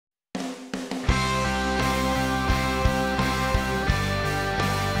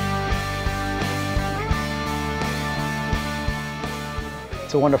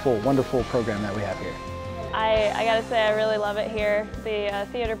it's a wonderful, wonderful program that we have here. I gotta say I really love it here. The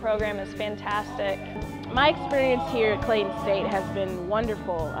theater program is fantastic. My experience here at Clayton State has been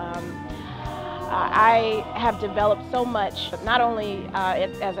wonderful. I have developed so much, not only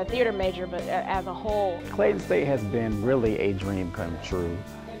as a theater major, but as a whole. Clayton State has been really a dream come true.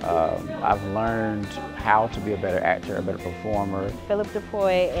 I've learned how to be a better actor, a better performer. Philip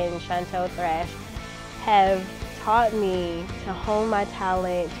DuPoy and Shontelle Thrash have taught me to hone my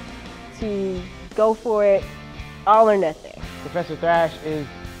talent, to go for it, all or nothing. Professor Thrash is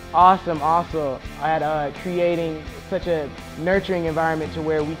awesome also at creating such a nurturing environment to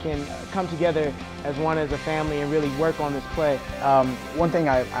where we can come together as one as a family and really work on this play. One thing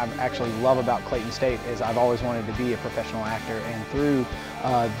I actually love about Clayton State is I've always wanted to be a professional actor, and through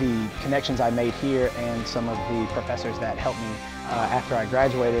the connections I made here and some of the professors that helped me after I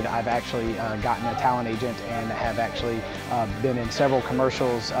graduated, I've actually gotten a talent agent and have actually been in several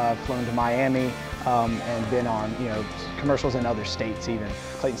commercials, flown to Miami, and been on commercials in other states even.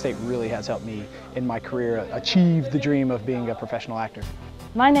 Clayton State really has helped me in my career achieve the dream of being a professional actor.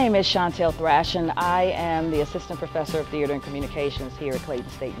 My name is Shontelle Thrash, and I am the Assistant Professor of Theater and Communications here at Clayton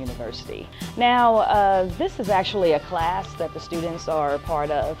State University. Now, this is actually a class that the students are a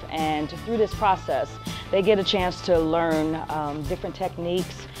part of, and through this process, they get a chance to learn different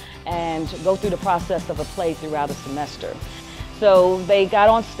techniques and go through the process of a play throughout a semester. So they got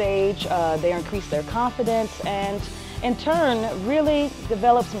on stage, they increased their confidence, and in turn, really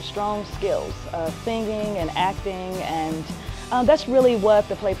developed some strong skills, singing and acting, and that's really what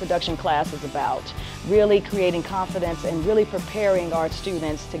the play production class is about, really creating confidence and really preparing our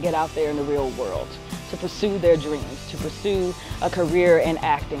students to get out there in the real world, to pursue their dreams, to pursue a career in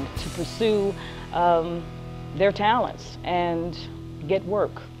acting, to pursue their talents and get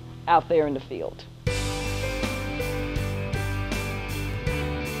work out there in the field.